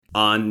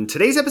On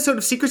today's episode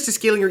of Secrets to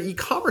Scaling Your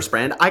E-commerce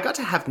Brand, I got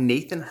to have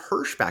Nathan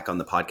Hirsch back on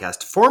the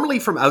podcast, formerly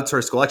from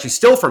Outsource School, actually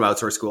still from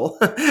Outsource School,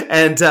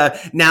 and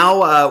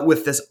now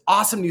with this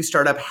awesome new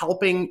startup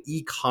helping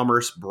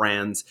e-commerce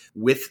brands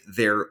with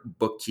their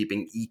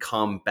bookkeeping,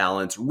 e-com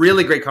balance.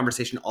 Really great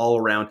conversation all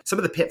around some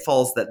of the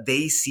pitfalls that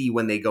they see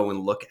when they go and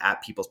look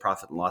at people's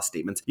profit and loss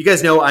statements. You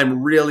guys know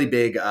I'm really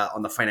big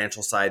on the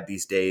financial side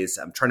these days.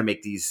 I'm trying to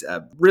make these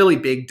really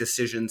big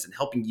decisions and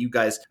helping you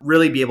guys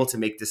really be able to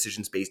make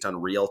decisions based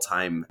on real-time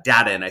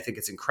data. And I think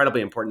it's incredibly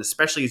important,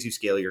 especially as you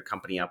scale your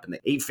company up in the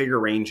 8-figure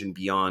range and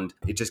beyond.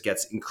 It just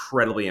gets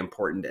incredibly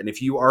important. And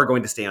if you are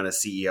going to stay on as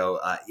CEO,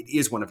 it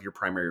is one of your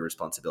primary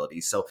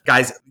responsibilities. So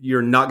guys,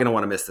 you're not going to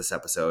want to miss this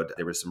episode.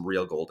 There was some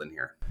real gold in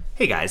here.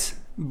 Hey guys,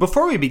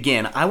 before we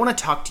begin, I want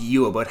to talk to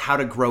you about how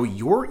to grow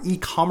your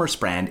e-commerce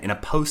brand in a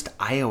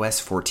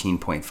post-iOS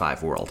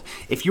 14.5 world.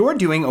 If you're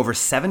doing over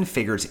 7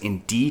 figures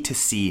in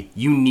D2C,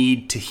 you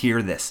need to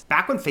hear this.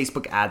 Back when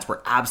Facebook ads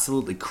were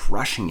absolutely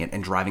crushing it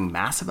and driving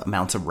massive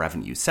amounts of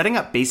revenue, setting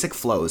up basic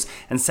flows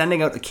and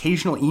sending out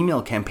occasional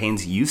email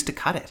campaigns used to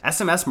cut it,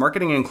 SMS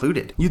marketing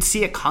included. You'd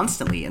see it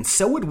constantly, and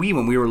so would we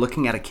when we were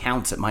looking at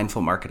accounts at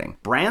Mindful Marketing.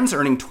 Brands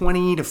earning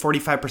 20 to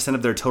 45%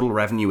 of their total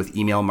revenue with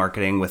email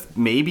marketing with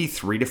maybe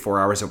 3 to 4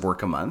 hours of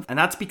work a month, and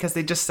that's because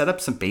they just set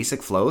up some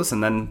basic flows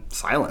and then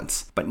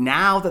silence. But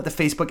now that the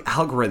Facebook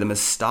algorithm has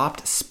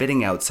stopped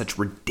spitting out such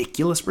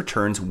ridiculous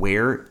returns,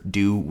 where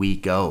do we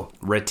go?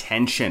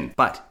 Retention.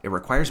 But it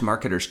requires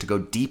marketers to go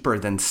deeper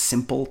than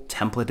simple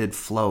templated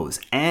flows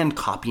and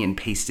copy and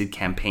pasted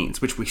campaigns,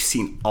 which we've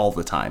seen all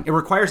the time. It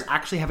requires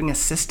actually having a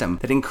system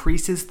that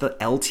increases the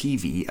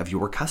LTV of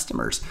your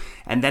customers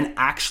and then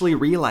actually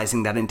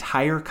realizing that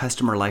entire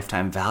customer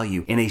lifetime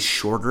value in a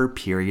shorter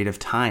period of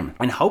time,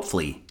 and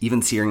hopefully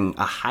even seeing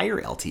a higher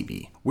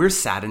LTV. We're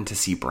saddened to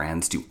see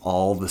brands do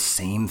all the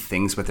same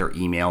things with their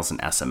emails and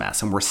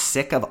SMS, and we're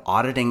sick of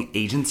auditing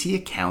agency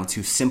accounts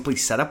who simply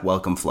set up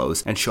welcome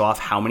flows and show off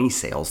how many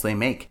sales they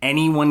make.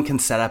 Anyone can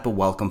set up a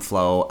welcome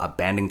flow,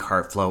 abandoned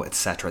cart flow,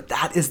 etc.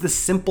 That is the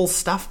simple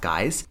stuff,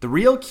 guys. The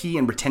real key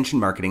in retention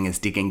marketing is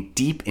digging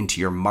deep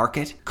into your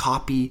market,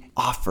 copy,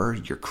 offer,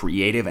 your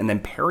creative, and then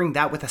pairing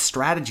that with a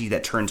strategy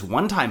that turns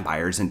one-time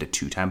buyers into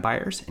two-time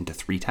buyers, into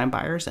three-time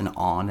buyers, and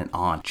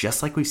on,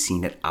 just like we've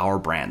seen at our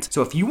brands.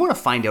 So if you want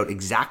to find out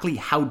exactly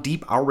how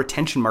deep our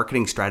retention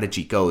marketing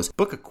strategy goes,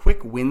 book a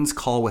quick wins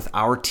call with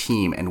our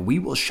team and we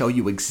will show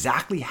you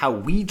exactly how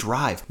we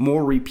drive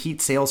more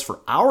repeat sales for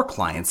our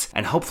clients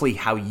and hopefully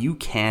how you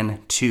can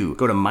too.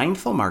 Go to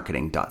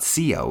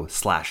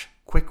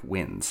mindfulmarketing.co/quick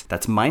wins.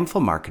 That's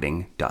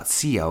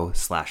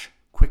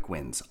mindfulmarketing.co/quick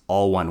wins,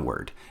 all one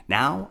word.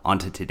 Now, on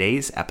to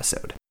today's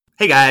episode.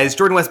 Hey guys,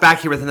 Jordan West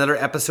back here with another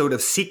episode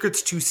of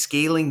Secrets to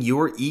Scaling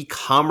Your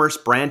E-commerce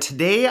Brand.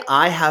 Today,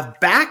 I have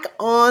back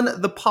on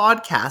the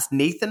podcast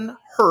Nathan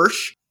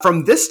Hirsch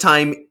from this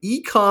time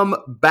Ecom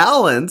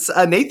Balance.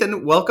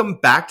 Nathan, welcome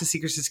back to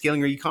Secrets to Scaling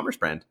Your E-commerce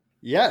Brand.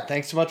 Yeah,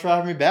 thanks so much for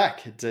having me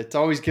back. It's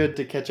always good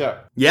to catch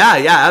up.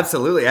 Yeah,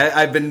 absolutely.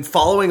 I've been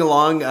following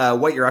along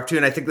what you're up to,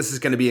 and I think this is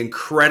going to be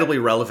incredibly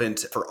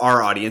relevant for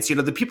our audience. You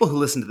know, the people who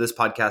listen to this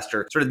podcast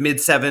are sort of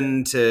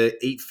mid-7 to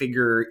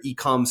 8-figure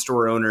e-com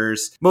store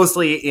owners,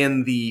 mostly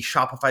in the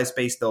Shopify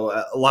space, though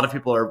a lot of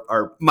people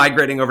are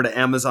migrating over to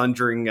Amazon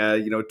during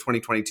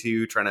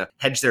 2022, trying to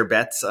hedge their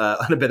bets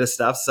on a bit of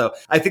stuff. So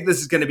I think this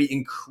is going to be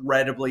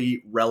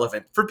incredibly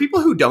relevant. For people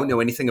who don't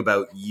know anything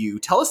about you,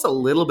 tell us a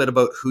little bit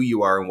about who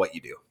you are and what you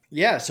do.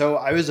 Yeah, so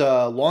I was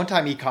a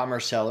longtime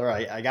e-commerce seller.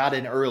 I got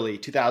in early,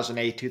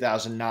 2008,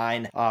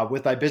 2009,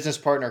 with my business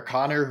partner,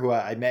 Connor, who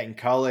I met in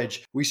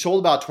college. We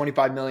sold about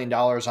 $25 million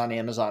on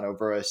Amazon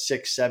over a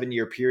 6-7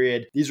 year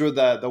period. These were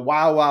the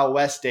Wild Wild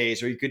West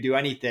days where you could do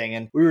anything.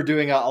 And we were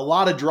doing a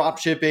lot of drop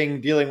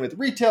shipping, dealing with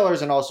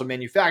retailers and also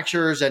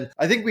manufacturers. And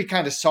I think we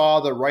kind of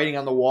saw the writing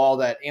on the wall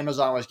that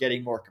Amazon was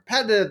getting more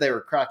competitive. They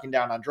were cracking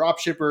down on drop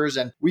shippers.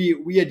 And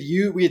we had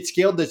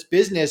scaled this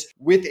business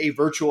with a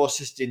virtual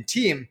assistant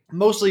team,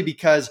 mostly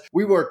because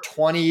we were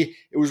 20.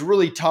 It was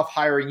really tough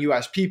hiring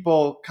US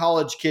people.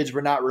 College kids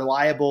were not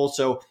reliable.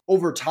 So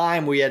over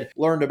time, we had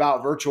learned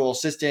about virtual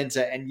assistants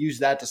and used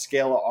that to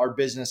scale our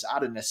business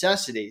out of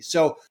necessity.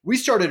 So we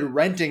started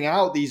renting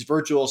out these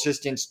virtual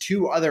assistants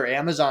to other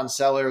Amazon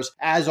sellers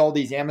as all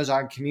these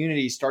Amazon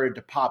communities started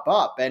to pop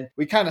up. And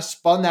we kind of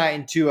spun that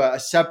into a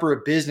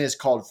separate business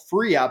called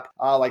FreeUp,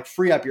 like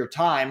free up your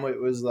time. It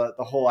was the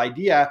whole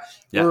idea,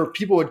 where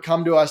people would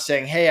come to us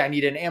saying, hey, I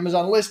need an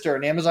Amazon lister,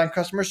 an Amazon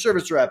customer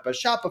service rep, a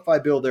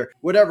Shopify builder,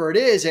 whatever it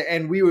is.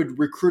 And we would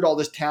recruit all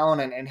this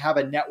talent and have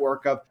a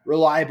network of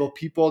reliable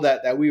people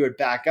that we would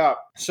back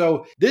up.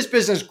 So this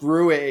business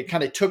grew. It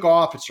kind of took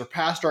off. It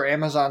surpassed our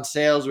Amazon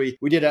sales. We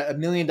did $1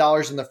 million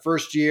in the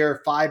first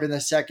year, 5 in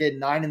the second,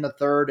 9 in the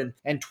third,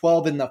 and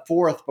 12 in the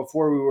fourth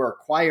before we were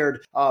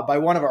acquired by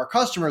one of our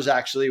customers,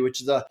 actually,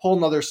 which is a whole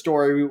nother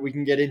story. We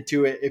can get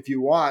into it if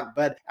you want.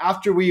 But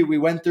after we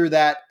went through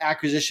that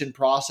acquisition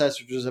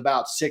process, which was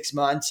about 6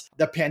 months,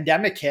 the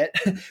pandemic hit,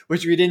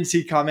 which we didn't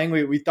see coming.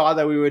 We thought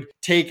that we would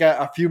take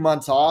a few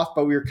months off,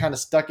 but we were kind of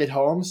stuck at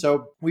home.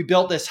 So we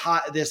built this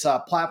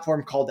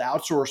platform called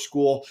Outsource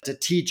School to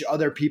teach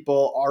other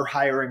people our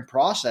hiring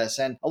process.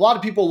 And a lot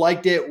of people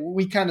liked it.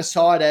 We kind of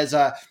saw it as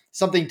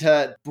something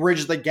to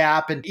bridge the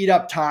gap and eat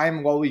up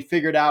time while we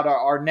figured out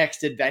our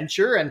next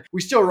adventure. And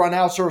we still run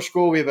Outsource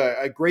School. We have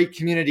a great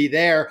community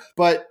there,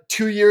 but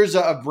 2 years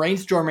of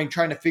brainstorming,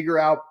 trying to figure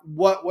out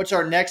what's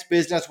our next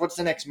business, what's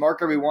the next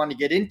market we want to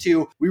get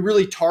into. We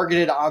really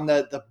targeted on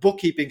the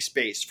bookkeeping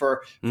space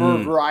for a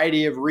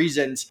variety of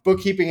reasons.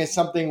 Bookkeeping is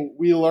something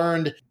we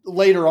learned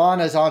later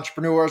on as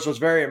entrepreneurs was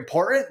very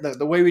important.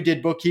 The way we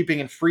did bookkeeping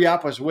and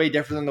FreeUp was way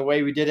different than the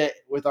way we did it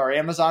with our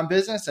Amazon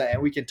business.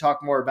 And we can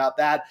talk more about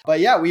that. But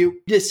yeah, we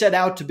just set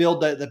out to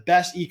build the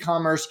best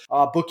e-commerce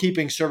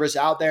bookkeeping service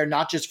out there,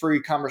 not just for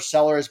e-commerce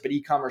sellers, but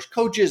e-commerce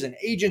coaches and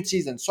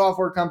agencies and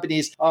software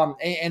companies,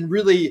 and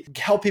really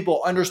help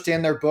people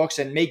understand their books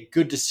and make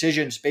good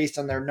decisions based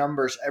on their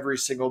numbers every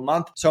single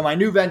month. So my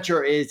new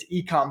venture is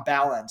Ecom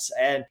Balance.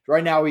 And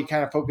right now we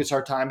kind of focus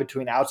our time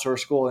between Outsource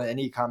School and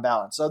Ecom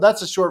Balance. So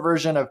that's a short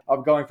version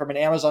of going from an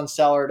Amazon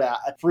seller to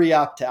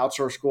FreeUp to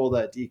Outsource School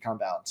to Ecom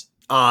Balance.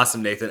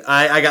 Awesome, Nathan.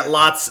 I got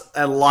lots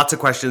and lots of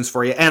questions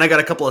for you, and I got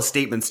a couple of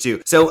statements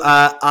too. So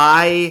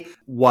I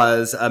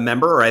was a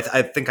member, or I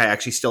think I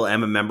actually still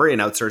am a member in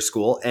Outsource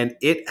School, and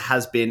it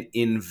has been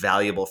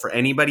invaluable for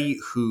anybody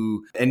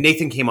who, and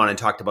Nathan came on and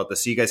talked about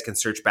this, so you guys can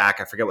search back.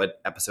 I forget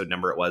what episode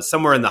number it was,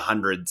 somewhere in the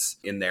hundreds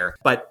in there,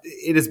 but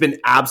it has been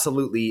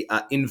absolutely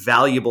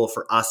invaluable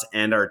for us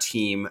and our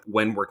team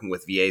when working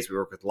with VAs. We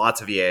work with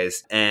lots of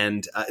VAs,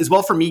 and as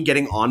well for me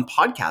getting on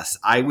podcasts.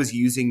 I was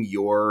using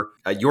your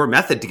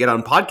method to get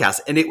on podcasts,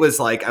 and it was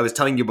like I was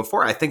telling you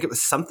before, I think it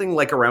was something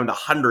like around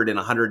 100 and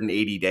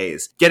 180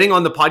 days. Getting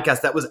on the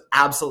podcast, that was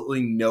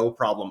absolutely no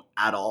problem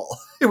at all.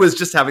 It was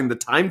just having the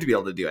time to be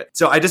able to do it.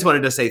 So I just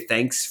wanted to say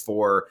thanks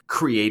for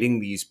creating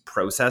these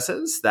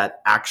processes that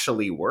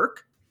actually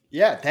work.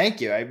 Yeah,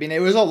 thank you. I mean,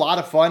 it was a lot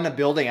of fun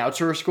building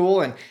Outsource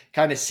School and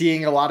kind of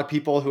seeing a lot of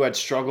people who had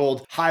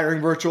struggled hiring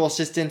virtual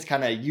assistants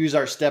kind of use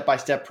our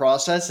step-by-step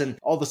process and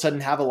all of a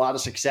sudden have a lot of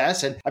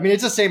success. And I mean,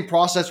 it's the same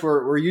process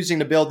we're using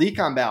to build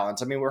Ecom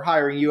Balance. I mean, we're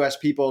hiring US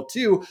people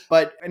too,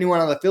 but anyone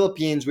on the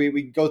Philippines,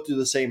 we go through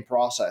the same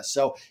process.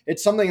 So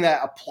it's something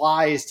that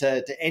applies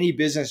to any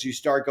business you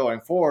start going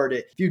forward.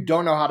 If you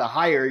don't know how to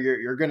hire,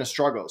 you're going to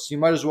struggle. So you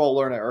might as well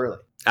learn it early.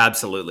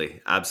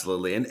 Absolutely.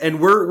 And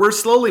we're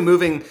slowly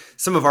moving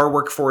some of our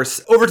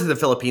workforce over to the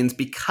Philippines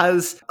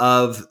because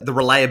of the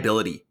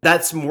reliability.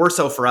 That's more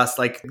so for us.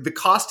 Like the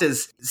cost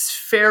is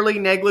fairly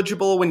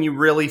negligible when you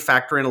really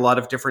factor in a lot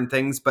of different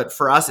things. But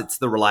for us, it's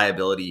the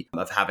reliability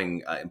of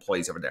having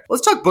employees over there.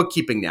 Let's talk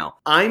bookkeeping now.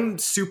 I'm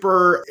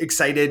super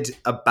excited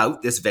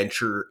about this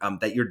venture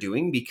that you're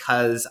doing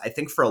because I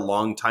think for a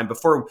long time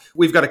before,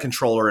 we've got a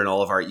controller in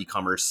all of our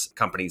e-commerce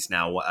companies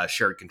now, a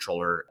shared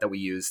controller that we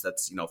use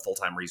that's,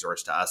 full-time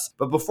resource to us.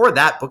 But before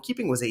that,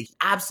 bookkeeping was a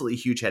absolutely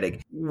huge headache.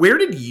 Where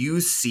did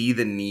you see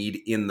the need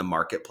in the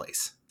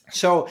marketplace?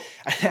 So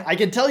I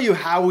can tell you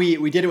how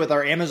we did it with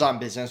our Amazon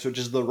business, which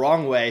is the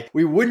wrong way.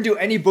 We wouldn't do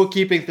any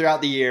bookkeeping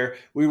throughout the year.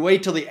 We'd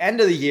wait till the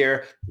end of the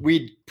year.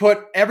 We'd put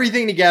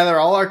everything together,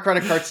 all our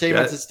credit card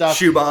statements and stuff.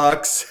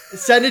 Shoebox.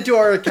 Send it to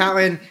our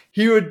accountant.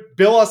 He would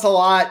bill us a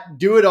lot,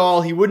 do it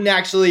all. He wouldn't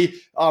actually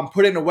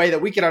put it in a way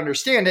that we could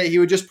understand it. He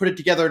would just put it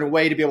together in a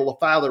way to be able to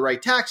file the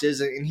right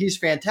taxes. And he's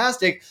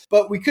fantastic.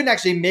 But we couldn't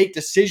actually make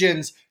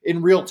decisions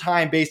in real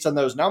time based on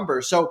those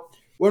numbers. So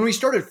when we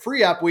started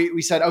FreeUp,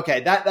 we said,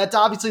 okay, that's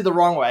obviously the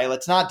wrong way.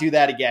 Let's not do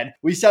that again.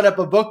 We set up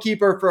a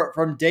bookkeeper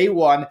from day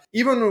one.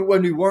 Even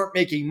when we weren't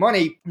making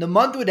money, the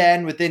month would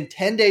end. Within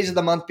 10 days of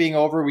the month being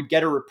over, we'd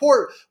get a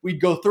report.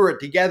 We'd go through it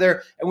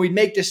together, and we'd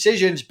make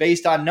decisions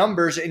based on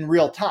numbers in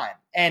real time.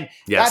 And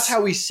That's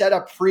how we set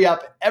up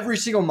FreeUp every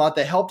single month.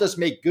 That helped us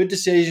make good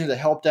decisions. That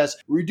helped us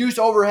reduce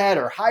overhead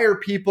or hire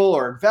people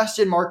or invest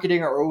in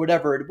marketing or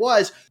whatever it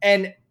was.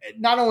 And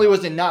not only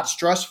was it not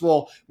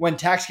stressful when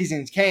tax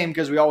season came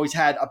because we always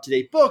had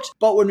up-to-date books,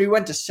 but when we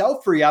went to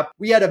sell FreeUp,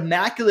 we had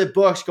immaculate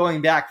books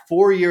going back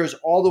 4 years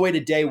all the way to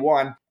day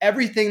one.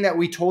 Everything that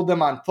we told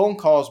them on phone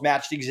calls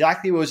matched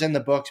exactly what was in the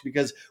books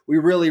because we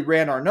really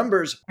ran our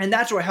numbers. And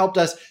that's what helped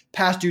us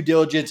pass due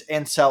diligence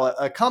and sell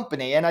a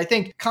company. And I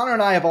think Connor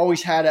and I have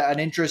always had an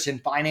interest in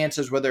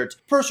finances, whether it's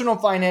personal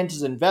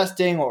finances,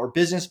 investing, or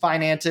business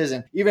finances.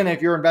 And even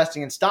if you're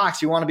investing in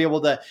stocks, you want to be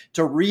able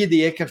to read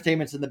the income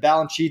statements and the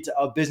balance sheets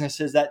of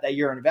businesses that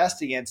you're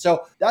investing in.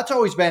 So that's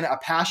always been a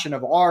passion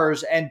of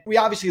ours. And we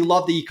obviously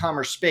love the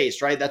e-commerce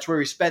space, right? That's where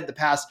we spent the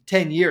past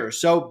 10 years.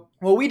 So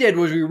what we did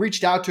was we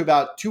reached out to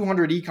about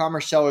 200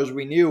 e-commerce sellers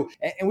we knew,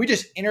 and we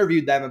just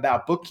interviewed them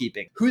about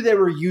bookkeeping, who they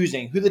were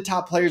using, who the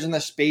top players in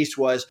the space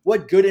was,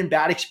 what good and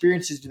bad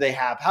experiences do they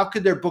have, how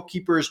could their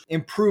bookkeepers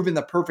improve in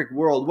the perfect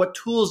world, what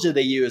tools do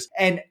they use?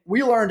 And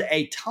we learned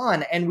a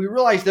ton, and we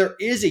realized there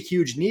is a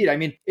huge need. I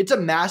mean, it's a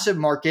massive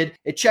market.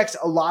 It checks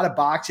a lot of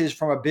boxes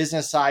from a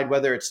business side,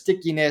 whether it's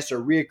stickiness or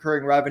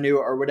reoccurring revenue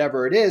or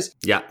whatever it is.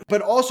 Yeah.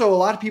 But also a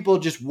lot of people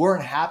just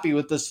weren't happy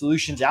with the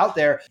solutions out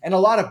there, and a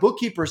lot of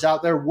bookkeepers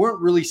out there weren't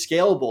weren't really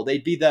scalable.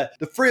 They'd be the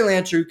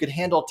freelancer who could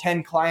handle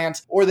 10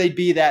 clients, or they'd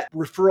be that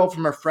referral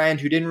from a friend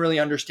who didn't really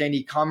understand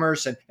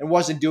e-commerce and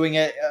wasn't doing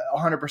it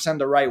 100%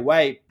 the right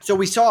way. So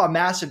we saw a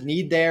massive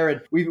need there,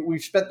 and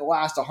we've spent the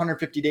last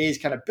 150 days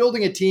kind of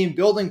building a team,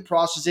 building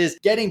processes,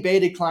 getting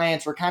beta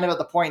clients. We're kind of at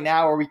the point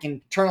now where we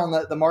can turn on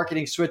the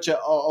marketing switch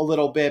a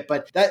little bit,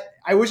 but that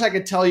I wish I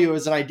could tell you it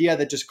was an idea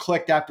that just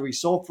clicked after we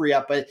sold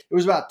FreeUp, but it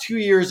was about 2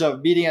 years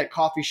of meeting at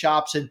coffee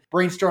shops and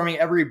brainstorming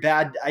every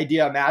bad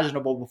idea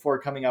imaginable before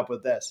coming up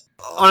with this.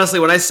 Honestly,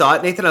 when I saw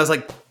it, Nathan, I was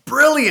like,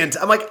 brilliant.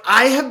 I'm like,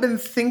 I have been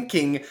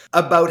thinking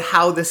about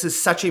how this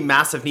is such a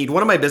massive need.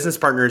 One of my business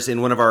partners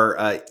in one of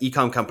our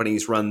e-com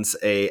companies runs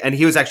and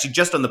he was actually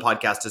just on the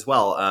podcast as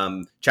well,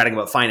 chatting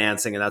about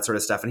financing and that sort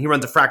of stuff. And he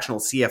runs a fractional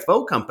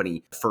CFO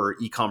company for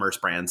e-commerce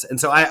brands. And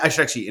so I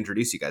should actually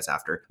introduce you guys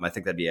after. I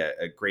think that'd be a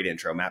great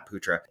intro, Matt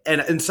Putra.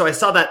 And so I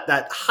saw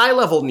that high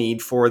level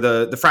need for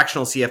the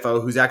fractional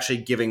CFO who's actually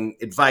giving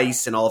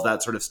advice and all of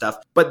that sort of stuff.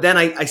 But then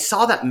I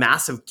saw that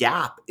massive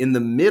gap in the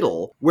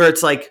middle where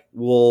it's like,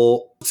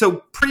 well,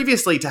 so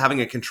previously to having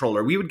a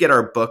controller, we would get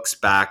our books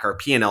back, our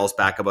P&Ls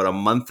back about a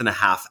month and a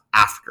half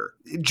after,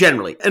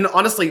 generally. And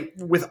honestly,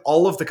 with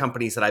all of the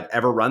companies that I've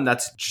ever run,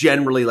 that's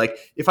generally like,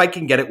 if I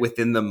can get it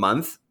within the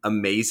month,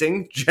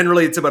 amazing.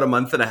 Generally, it's about a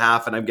month and a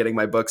half and I'm getting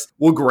my books.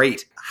 Well,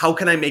 great. How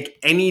can I make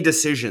any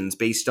decisions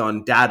based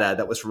on data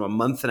that was from a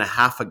month and a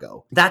half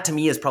ago? That to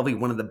me is probably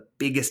one of the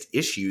biggest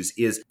issues,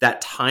 is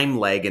that time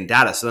lag in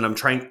data. So then I'm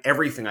trying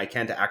everything I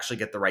can to actually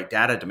get the right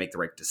data to make the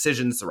right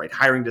decisions, the right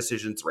hiring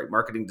decisions, the right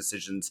marketing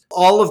decisions,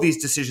 all of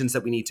these decisions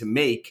that we need to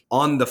make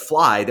on the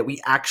fly that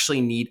we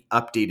actually need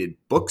updated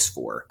books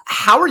for.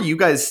 How are you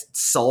guys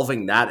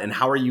solving that? And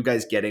how are you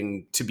guys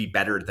getting to be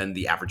better than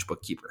the average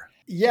bookkeeper?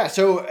 Yeah.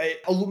 So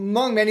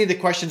among many of the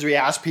questions we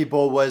asked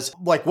people was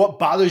like, what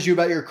bothers you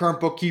about your current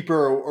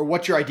bookkeeper, or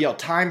what's your ideal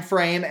time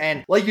frame?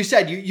 And like you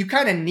said, you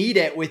kind of need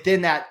it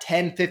within that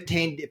 10,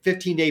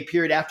 15 day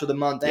period after the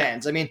month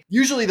ends. I mean,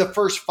 usually the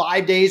first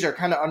 5 days are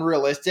kind of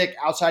unrealistic,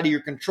 outside of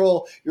your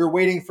control. You're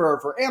waiting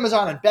for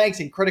Amazon and banks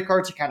and credit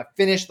cards to kind of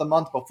finish the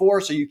month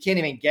before, so you can't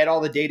even get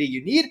all the data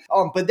you need.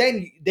 But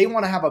then they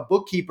want to have a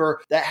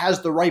bookkeeper that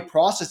has the right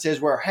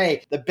processes where,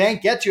 hey, the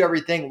bank gets you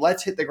everything,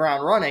 let's hit the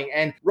ground running.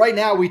 And right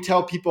now we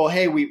tell people,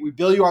 hey, we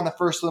bill you on the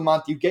first of the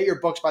month, you get your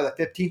books by the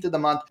 15th of the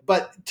month.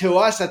 But to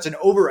us, that's an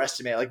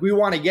overestimate. Like, we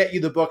want to get you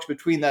the books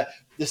between the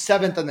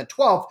 7th and the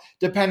 12th,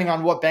 depending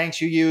on what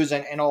banks you use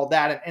and all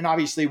that. And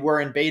obviously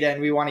we're in beta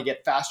and we want to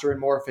get faster and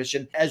more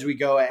efficient as we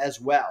go as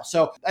well.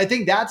 So I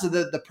think that's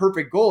the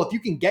perfect goal. If you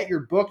can get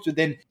your books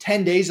within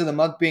 10 days of the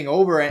month being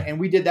over, and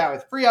we did that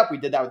with FreeUp, we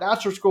did that with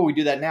Outsource School, we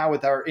do that now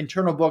with our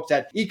internal books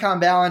at Ecom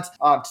Balance.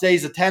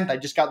 Today's the 10th. I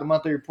just got the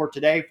monthly report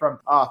today from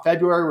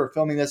February. We're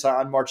filming this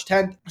on March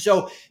 10th.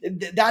 So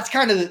that's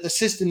kind of the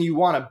system you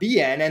want to be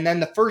in. And then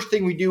the first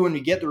thing we do when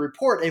we get the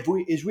report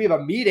is we have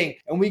a meeting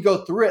and we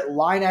go through it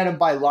line item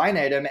by line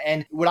item.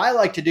 And what I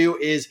like to do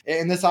is,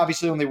 and this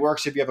obviously only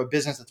works if you have a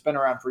business that's been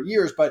around for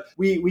years, but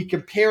we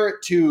compare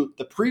it to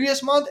the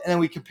previous month and then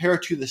we compare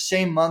it to the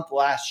same month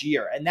last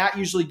year. And that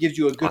usually gives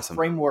you a good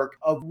framework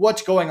of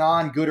what's going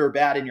on, good or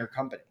bad, in your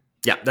company.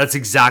 Yeah, that's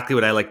exactly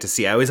what I like to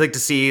see. I always like to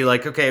see,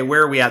 like, okay,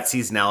 where are we at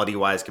seasonality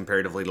wise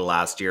comparatively to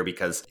last year?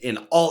 Because in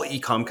all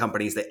e-com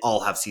companies, they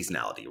all have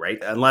seasonality,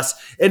 right?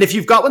 And if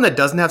you've got one that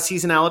doesn't have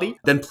seasonality,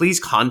 then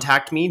please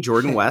contact me,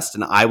 Jordan West,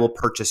 and I will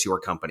purchase your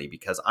company,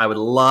 because I would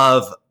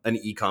love an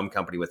e-com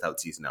company without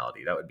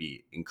seasonality. That would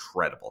be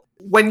incredible.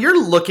 When you're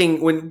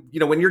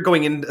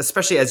going in,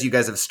 especially as you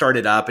guys have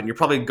started up and you're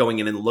probably going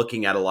in and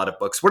looking at a lot of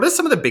books, what are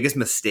some of the biggest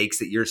mistakes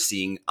that you're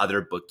seeing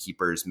other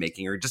bookkeepers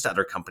making, or just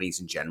other companies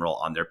in general,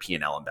 on their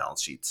P&L and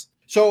balance sheets?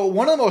 So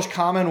one of the most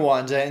common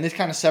ones, and this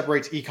kind of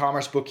separates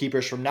e-commerce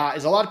bookkeepers from not,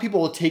 is a lot of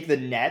people will take the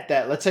net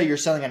that, let's say you're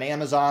selling on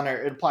Amazon, or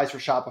it applies for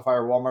Shopify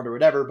or Walmart or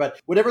whatever, but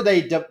whatever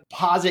they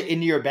deposit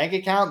into your bank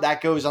account,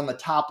 that goes on the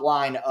top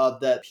line of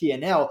the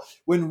P&L,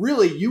 when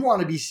really you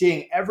want to be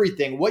seeing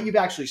everything, what you've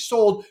actually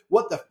sold,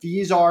 what the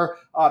fees are,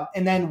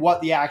 and then what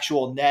the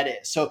actual net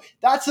is. So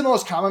that's the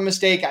most common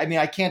mistake. I mean,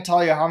 I can't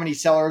tell you how many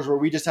sellers where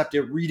we just have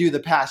to redo the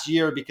past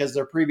year because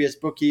their previous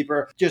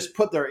bookkeeper just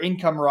put their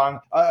income wrong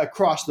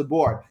across the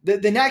board.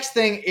 The next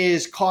thing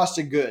is cost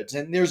of goods.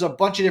 And there's a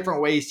bunch of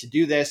different ways to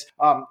do this.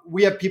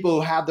 We have people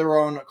who have their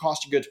own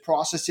cost of goods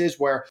processes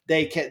where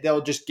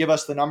they'll just give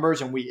us the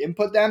numbers and we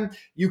input them.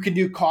 You can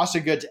do cost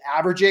of goods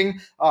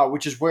averaging,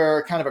 which is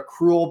where kind of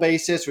accrual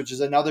basis, which is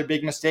another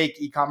big mistake.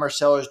 E-commerce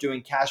sellers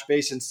doing cash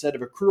base instead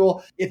of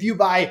accrual. If you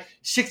buy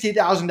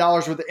 $60,000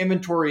 worth of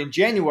inventory in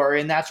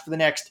January and that's for the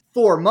next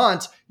 4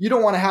 months, you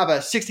don't want to have a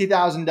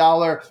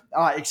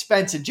 $60,000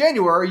 expense in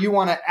January. You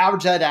want to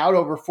average that out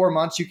over 4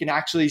 months. You can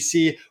actually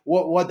see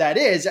what that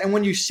is. And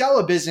when you sell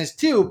a business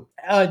too,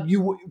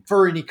 you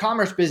for an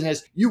e-commerce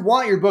business, you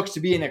want your books to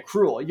be an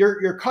accrual.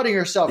 You're cutting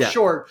yourself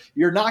short.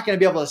 You're not going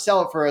to be able to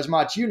sell it for as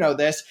much. You know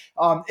this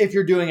if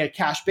you're doing a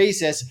cash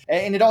basis,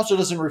 and it also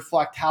doesn't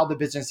reflect how the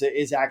business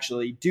is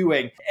actually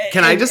doing.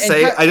 I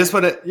just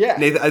want to,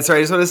 Nathan, sorry,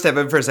 I just want to step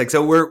in for a sec.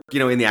 So we're,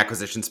 in the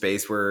acquisition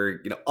space, we're,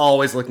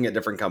 always looking at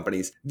different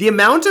companies. The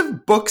amount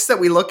of books that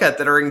we look at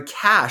that are in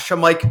cash,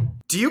 I'm like,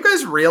 do you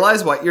guys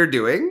realize what you're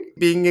doing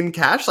being in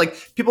cash?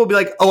 Like, people will be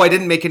like, oh, I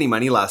didn't make any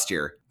money last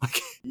year. Like,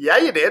 yeah,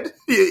 you did.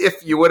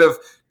 If you would have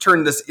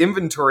turned this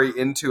inventory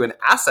into an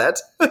asset,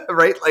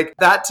 right? Like,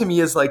 that to me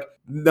is like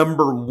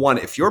number one.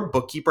 If your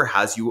bookkeeper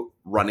has you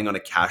running on a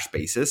cash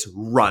basis,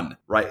 run,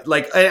 right?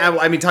 Like,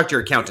 I mean, talk to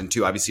your accountant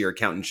too. Obviously, your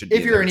accountant should be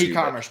if you're an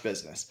e-commerce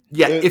business.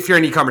 Yeah, if you're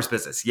an e-commerce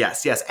business.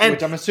 Yes. And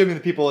which I'm assuming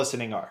the people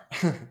listening are.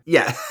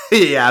 yeah,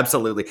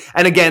 absolutely.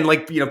 And again,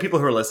 like, people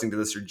who are listening to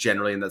this are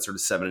generally in that sort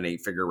of 7 and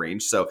 8 figure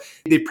range. So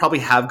they probably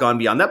have gone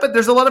beyond that. But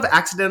there's a lot of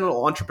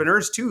accidental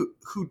entrepreneurs too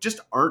who just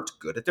aren't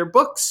good at their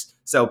books.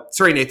 So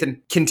sorry,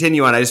 Nathan,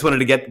 continue on. I just wanted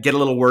to get a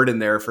little word in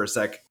there for a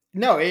sec.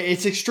 No,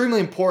 it's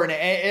extremely important.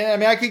 And I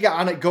mean, I could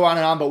go on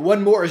and on, but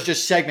one more is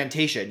just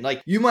segmentation.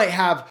 Like, you might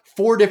have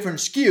 4 different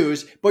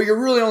SKUs, but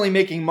you're really only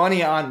making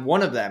money on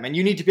one of them. And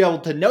you need to be able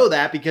to know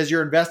that because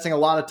you're investing a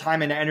lot of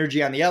time and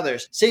energy on the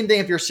others. Same thing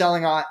if you're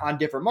selling on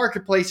different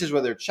marketplaces,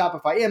 whether it's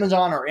Shopify,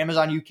 Amazon, or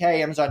Amazon UK,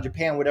 Amazon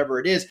Japan, whatever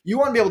it is. You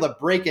want to be able to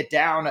break it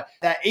down.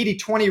 That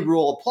 80-20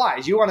 rule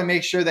applies. You want to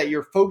make sure that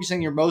you're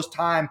focusing your most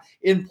time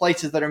in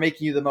places that are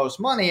making you the most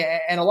money.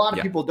 And a lot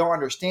of people don't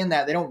understand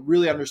that. They don't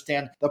really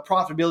understand the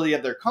profitability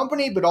of their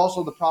company, but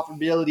also the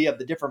profitability of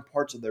the different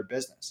parts of their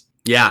business.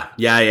 Yeah.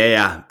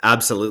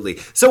 Absolutely.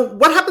 So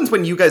what happens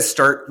when you guys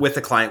start with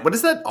a client? What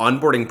does that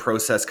onboarding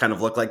process kind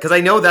of look like? Because I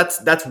know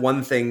that's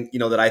one thing,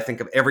 that I think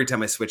of every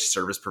time I switch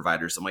service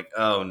providers. I'm like,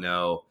 oh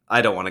no,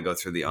 I don't want to go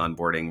through the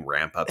onboarding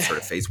ramp up sort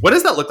of phase. What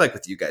does that look like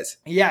with you guys?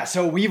 Yeah.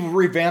 So we've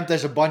revamped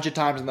this a bunch of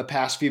times in the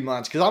past few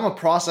months because I'm a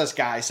process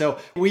guy. So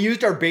we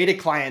used our beta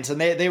clients and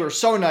they were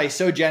so nice,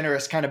 so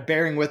generous, kind of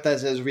bearing with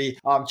us as we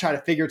try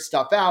to figure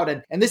stuff out.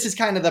 And this is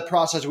kind of the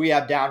process we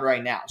have down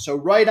right now. So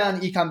right on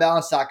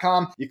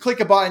ecombalance.com, you click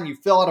a button, you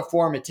fill out a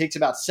form. It takes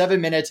about 7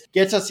 minutes,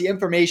 gets us the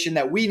information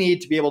that we need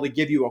to be able to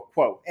give you a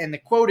quote. And the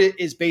quote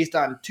is based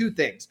on 2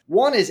 things.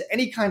 One is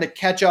any kind of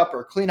catch up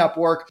or cleanup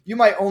work. You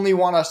might only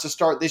want us to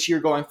start this year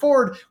going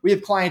forward. We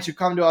have clients who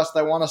come to us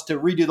that want us to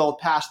redo the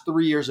past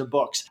 3 years of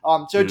books.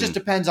 So it just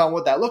depends on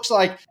what that looks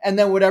like. And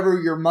then whatever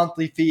your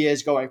monthly fee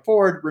is going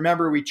forward,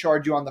 remember we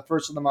charge you on the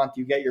 1st of the month.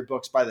 You get your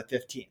books by the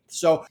 15th.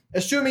 So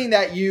assuming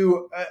that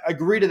you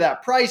agree to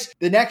that price,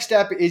 the next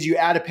step is you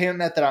add a payment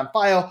method on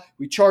file.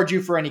 We charge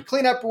you for any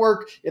cleanup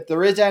work, if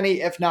there is any.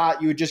 If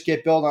not, you would just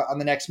get billed on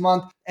the next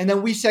month. And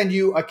then we send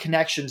you a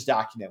connections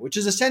document, which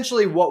is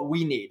essentially what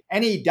we need.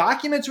 Any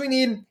documents we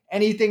need,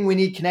 anything we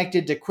need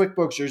connected to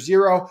QuickBooks or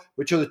Xero,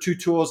 which are the 2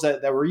 tools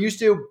that we're used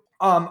to.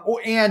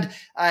 And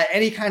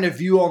any kind of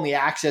view-only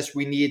access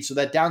we need so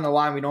that down the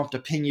line, we don't have to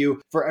ping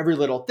you for every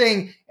little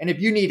thing. And if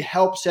you need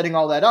help setting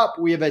all that up,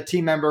 we have a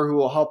team member who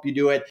will help you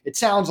do it. It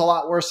sounds a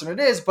lot worse than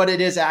it is, but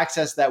it is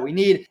access that we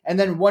need. And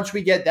then once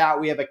we get that,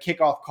 we have a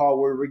kickoff call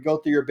where we go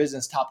through your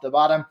business top to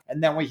bottom,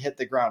 and then we hit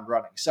the ground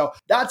running. So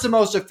that's the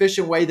most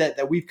efficient way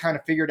that we've kind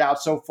of figured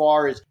out so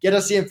far is get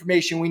us the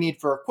information we need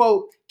for a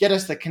quote, get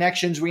us the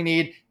connections we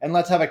need, and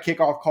let's have a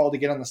kickoff call to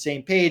get on the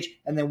same page,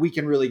 and then we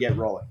can really get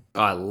rolling.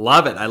 Oh, I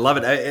love it.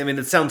 I mean,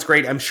 it sounds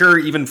great. I'm sure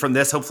even from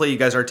this, hopefully you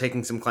guys are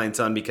taking some clients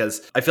on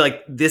because I feel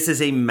like this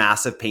is a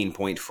massive pain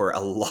point for a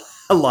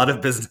lot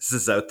of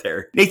businesses out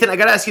there. Nathan, I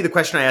got to ask you the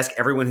question I ask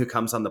everyone who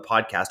comes on the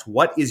podcast.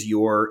 What is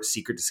your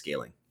secret to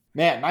scaling?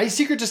 Man, my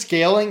secret to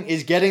scaling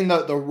is getting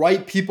the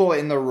right people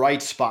in the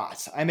right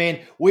spots. I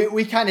mean,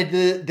 we kind of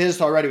did this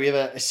already. We have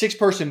a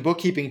 6-person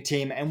bookkeeping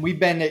team, and we've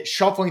been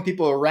shuffling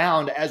people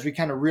around as we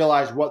kind of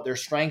realize what their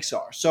strengths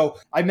are. So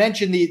I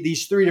mentioned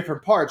these 3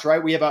 different parts,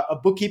 right? We have a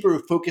bookkeeper who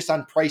focuses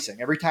on pricing.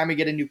 Every time we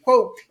get a new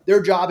quote,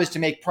 their job is to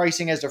make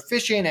pricing as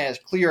efficient and as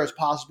clear as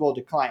possible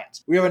to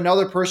clients. We have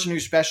another person who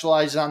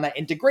specializes on that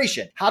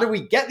integration. How do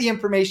we get the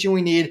information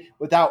we need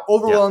without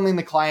overwhelming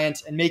the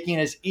clients and making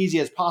it as easy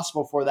as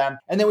possible for them?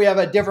 And then we have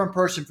a different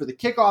person for the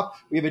kickoff.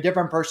 We have a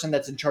different person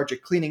that's in charge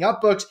of cleaning up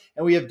books,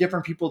 and we have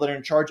different people that are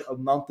in charge of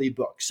monthly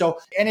books. So,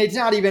 and it's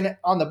not even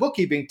on the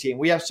bookkeeping team.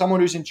 We have someone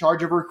who's in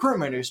charge of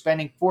recruitment, who's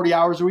spending 40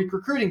 hours a week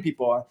recruiting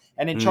people,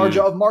 and in charge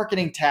of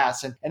marketing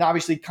tasks. And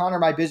obviously Connor,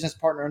 my business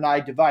partner, and I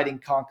divide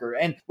and conquer.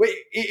 And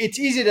it's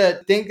easy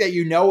to think that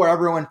you know where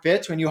everyone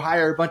fits when you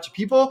hire a bunch of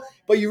people,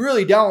 but you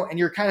really don't. And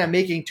you're kind of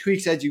making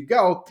tweaks as you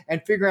go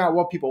and figuring out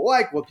what people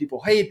like, what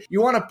people hate.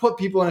 You want to put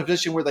people in a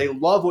position where they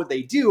love what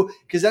they do,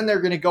 because then they're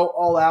going to go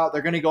all out.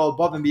 They're going to go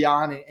above and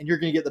beyond, and you're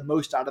going to get the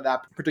most out of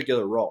that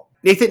particular role.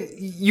 Nathan,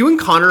 you and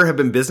Connor have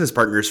been business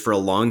partners for a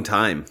long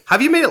time. How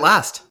have you made it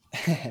last?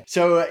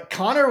 So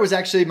Connor was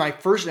actually my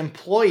first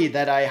employee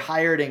that I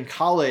hired in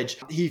college.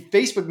 He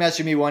Facebook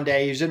messaged me one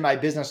day. He was in my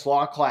business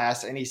law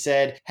class and he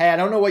said, "Hey, I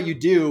don't know what you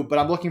do, but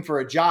I'm looking for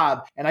a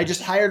job." And I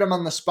just hired him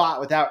on the spot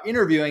without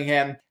interviewing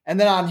him. And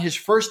then on his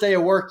first day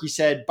of work, he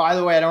said, "By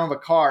the way, I don't have a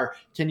car.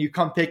 Can you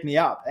come pick me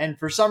up?" And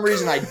for some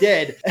reason I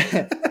did.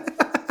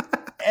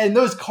 And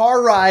those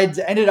car rides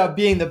ended up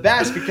being the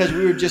best because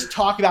we would just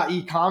talk about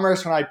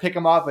e-commerce when I'd pick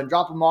him up and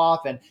drop him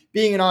off and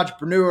being an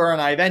entrepreneur.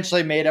 And I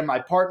eventually made him my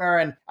partner.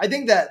 And I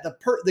think that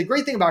the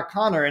great thing about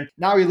Connor, and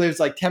now he lives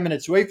like 10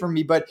 minutes away from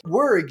me, but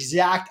we're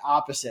exact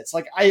opposites.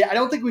 Like, I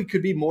don't think we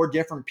could be more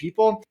different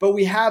people, but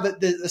we have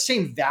the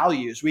same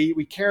values.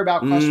 We care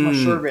about customer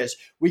service.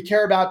 We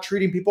care about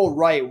treating people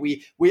right.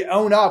 We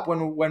own up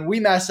when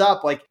we mess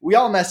up. Like, we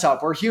all mess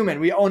up. We're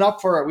human. We own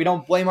up for it. We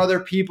don't blame other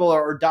people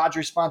or dodge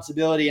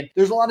responsibility. And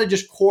there's a lot of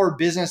just core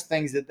business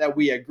things that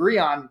we agree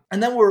on.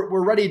 And then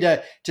we're ready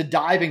to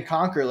dive and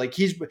conquer. Like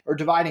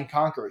divide and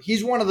conquer.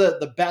 He's one of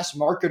the best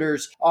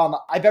marketers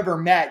I've ever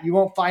met. You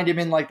won't find him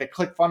in like the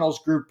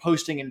ClickFunnels group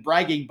posting and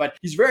bragging, but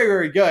he's very,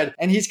 very good.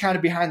 And he's kind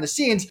of behind the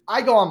scenes.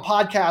 I go on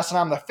podcasts and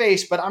I'm the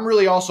face, but I'm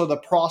really also the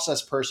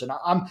process person.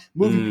 I'm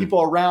moving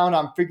people around.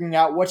 I'm figuring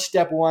out what's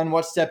step 1,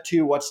 what's step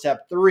 2, what's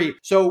step 3.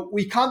 So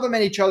we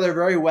complement each other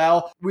very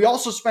well. We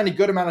also spend a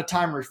good amount of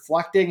time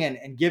reflecting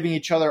and giving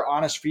each other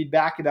honest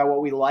feedback about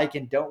what we like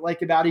and don't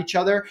like about each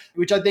other,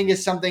 which I think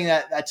is something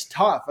that's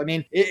tough. I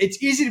mean,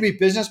 it's easy to be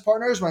business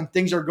partners when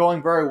things are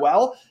going very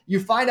well. You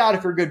find out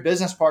if you're good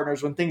business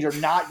partners when things are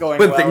not going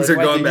well. When things are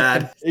going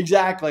bad.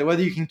 Exactly.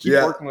 Whether you can keep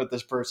working with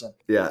this person.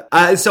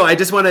 Yeah. So I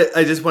just want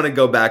to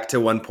go back to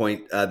one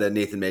point that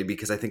Nathan made,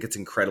 because I think it's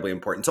incredibly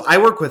important. So I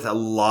work with a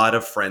lot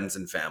of friends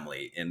and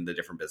family in the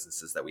different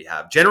businesses that we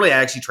have. Generally,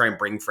 I actually try and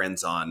bring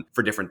friends on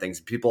for different things.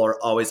 People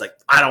are always like,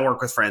 "I don't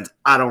work with friends.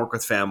 I don't work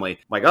with family." I'm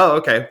like, "Oh,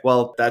 okay.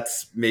 Well,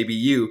 that's maybe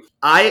you."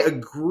 I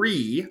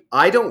agree.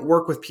 I don't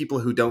work with people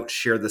who don't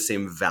share the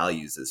same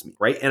values as me,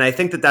 right? And I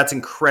think that that's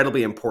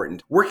incredibly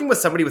important. Working with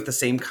somebody with the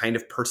same kind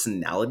of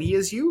personality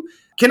as you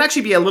can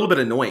actually be a little bit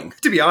annoying,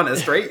 to be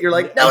honest, right? You're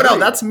like, no,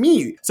 that's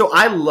me. So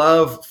I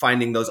love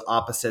finding those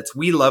opposites.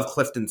 We love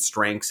Clifton's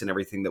strengths and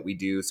everything that we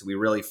do. So we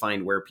really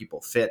find where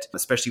people fit,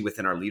 especially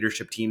within our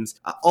leadership teams.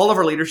 All of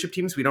our leadership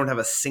teams, we don't have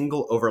a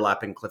single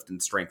overlapping Clifton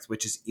strength,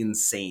 which is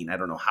insane. I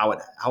don't know how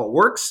it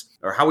works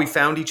or how we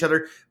found each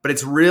other, but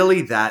it's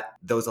really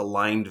those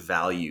aligned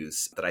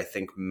values that I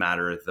think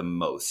matter the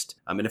most.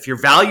 And if your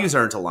values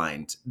aren't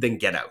aligned, then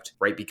get out,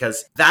 right?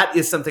 Because that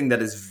is something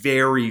that is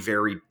very,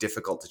 very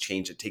difficult to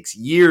change. It takes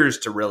years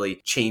to really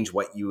change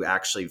what you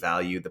actually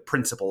value, the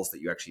principles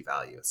that you actually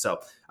value. So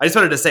I just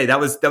wanted to say that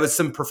was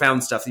some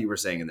profound stuff that you were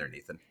saying in there,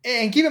 Nathan.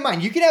 And keep in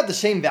mind, you can have the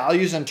same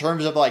values in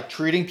terms of like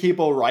treating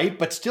people right,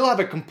 but still have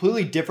a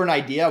completely different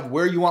idea of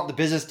where you want the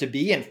business to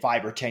be in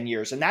 5 or 10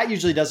 years. And that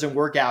usually doesn't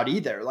work out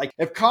either. Like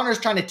if Connor's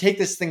trying to take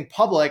this thing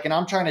public and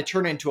I'm trying to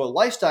turn it into a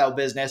lifestyle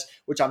business,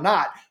 which I'm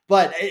not,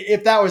 but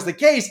if that was the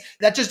case,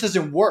 that just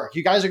doesn't work.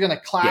 You guys are going to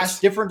clash. Yes.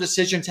 Different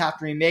decisions have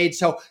to be made.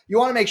 So you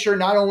want to make sure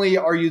not only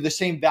are you the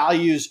same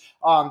values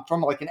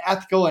from like an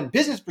ethical and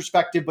business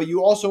perspective, but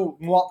you also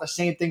want the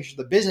same things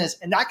for the business.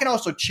 And that can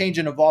also change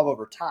and evolve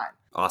over time.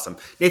 Awesome.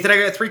 Nathan, I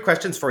got 3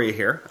 questions for you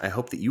here. I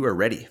hope that you are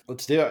ready.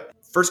 Let's do it.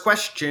 First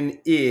question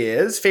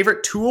is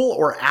favorite tool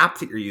or app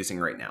that you're using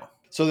right now?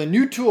 So the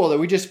new tool that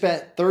we just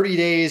spent 30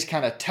 days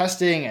kind of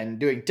testing and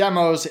doing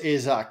demos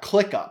is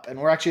ClickUp. And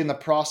we're actually in the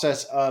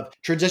process of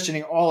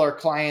transitioning all our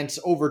clients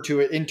over to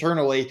it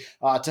internally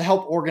to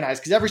help organize,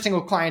 because every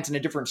single client's in a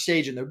different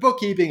stage in their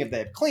bookkeeping, if they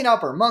have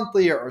cleanup or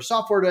monthly or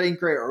software to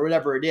integrate or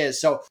whatever it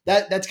is. So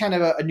that's kind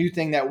of a new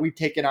thing that we've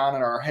taken on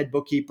and our head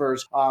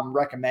bookkeepers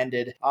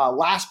recommended.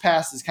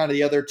 LastPass is kind of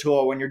the other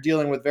tool when you're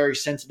dealing with very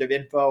sensitive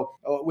info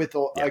with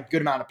a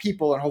good amount of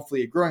people and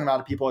hopefully a growing amount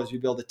of people as we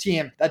build a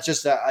team. That's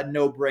just a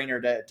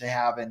no-brainer to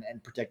have and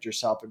protect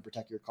yourself and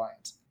protect your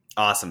clients.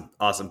 Awesome.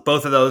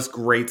 Both of those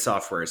great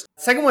softwares.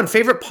 Second one,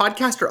 favorite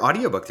podcast or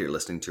audiobook that you're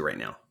listening to right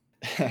now?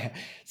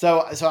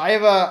 So I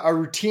have a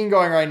routine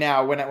going right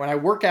now. When I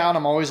work out,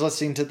 I'm always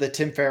listening to the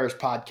Tim Ferriss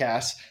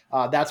podcast.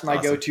 That's my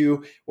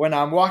go-to. When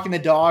I'm walking the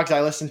dogs,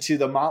 I listen to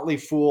the Motley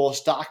Fool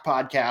stock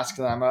podcast because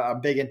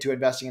I'm big into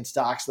investing in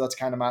stocks. So that's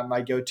kind of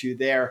my go-to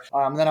there.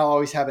 Then I'll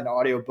always have an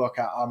audiobook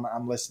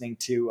I'm listening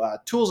to.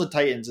 Tools of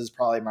Titans is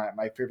probably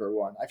my favorite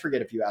one. I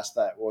forget if you asked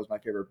that what was my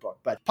favorite book,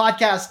 but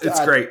podcast.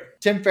 It's great.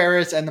 Tim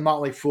Ferriss and the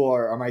Motley Fool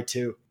are my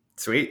 2.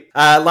 Sweet.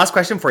 Last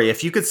question for you.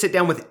 If you could sit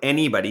down with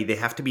anybody, they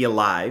have to be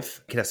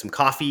alive. You could have some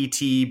coffee,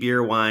 tea,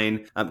 beer,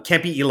 wine.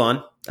 Can't be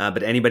Elon,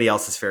 but anybody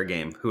else is fair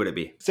game. Who would it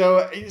be?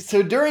 So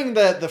during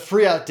the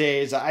free out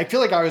days, I feel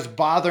like I was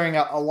bothering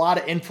a lot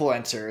of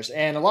influencers,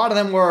 and a lot of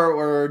them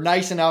were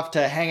nice enough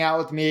to hang out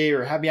with me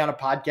or have me on a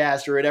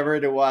podcast or whatever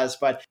it was.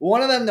 But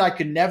one of them that I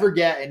could never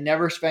get and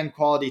never spend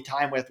quality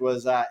time with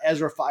was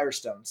Ezra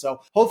Firestone. So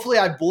hopefully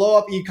I blow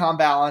up Ecom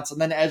Balance, and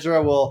then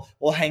Ezra will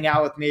hang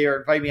out with me or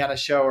invite me on a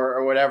show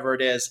or whatever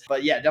it is.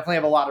 But yeah, definitely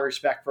have a lot of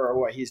respect for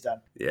what he's done.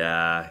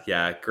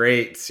 Yeah.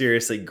 Great.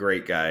 Seriously,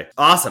 great guy.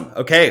 Awesome.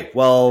 Okay.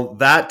 Well,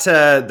 that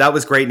That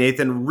was great,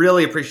 Nathan.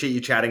 Really appreciate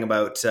you chatting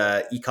about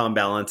Ecom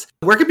Balance.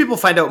 Where can people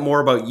find out more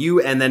about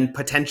you and then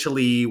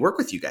potentially work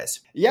with you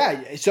guys?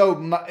 Yeah, so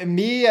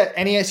me,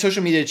 any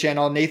social media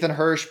channel, Nathan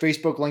Hirsch,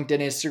 Facebook, LinkedIn,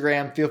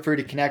 Instagram, feel free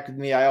to connect with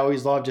me. I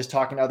always love just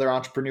talking to other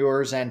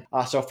entrepreneurs, and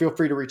so feel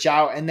free to reach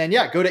out. And then,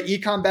 go to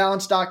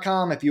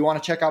ecombalance.com if you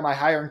want to check out my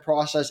hiring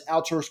process,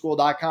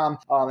 outsourceschool.com.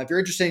 If you're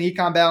interested in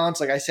Ecom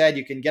Balance, like I said,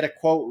 you can get a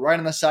quote right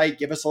on the site,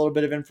 give us a little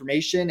bit of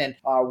information, and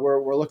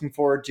we're looking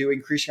forward to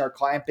increasing our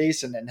client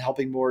base and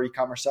helping more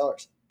e-commerce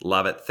sellers.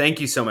 Love it.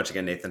 Thank you so much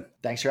again, Nathan.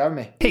 Thanks for having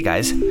me. Hey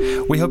guys,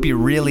 we hope you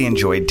really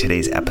enjoyed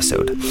today's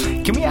episode.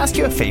 Can we ask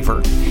you a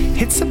favor?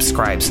 Hit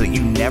subscribe so that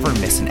you never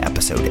miss an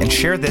episode and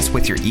share this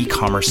with your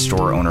e-commerce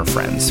store owner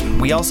friends.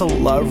 We also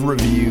love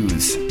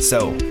reviews.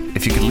 So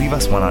if you could leave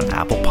us one on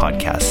Apple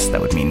Podcasts,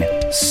 that would mean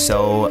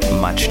so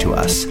much to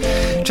us.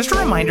 Just a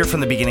reminder from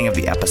the beginning of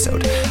the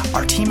episode,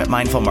 our team at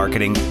Mindful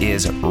Marketing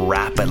is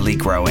rapidly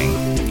growing,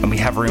 and we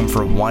have room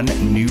for one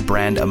new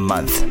brand a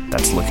month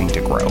that's looking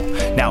to grow.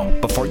 Now,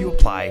 before you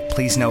apply,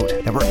 please note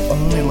that we're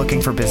only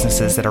looking for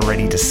businesses that are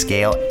ready to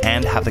scale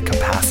and have the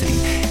capacity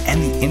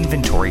and the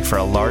inventory for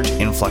a large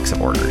influx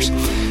of orders.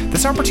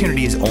 This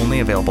opportunity is only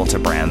available to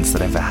brands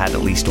that have had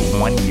at least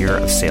 1 year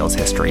of sales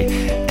history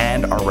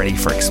and are ready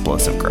for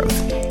explosive growth.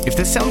 If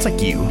this sounds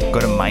like you, go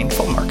to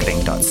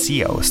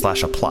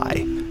mindfulmarketing.co/apply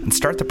and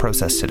start the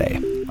process today.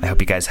 I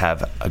hope you guys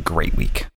have a great week.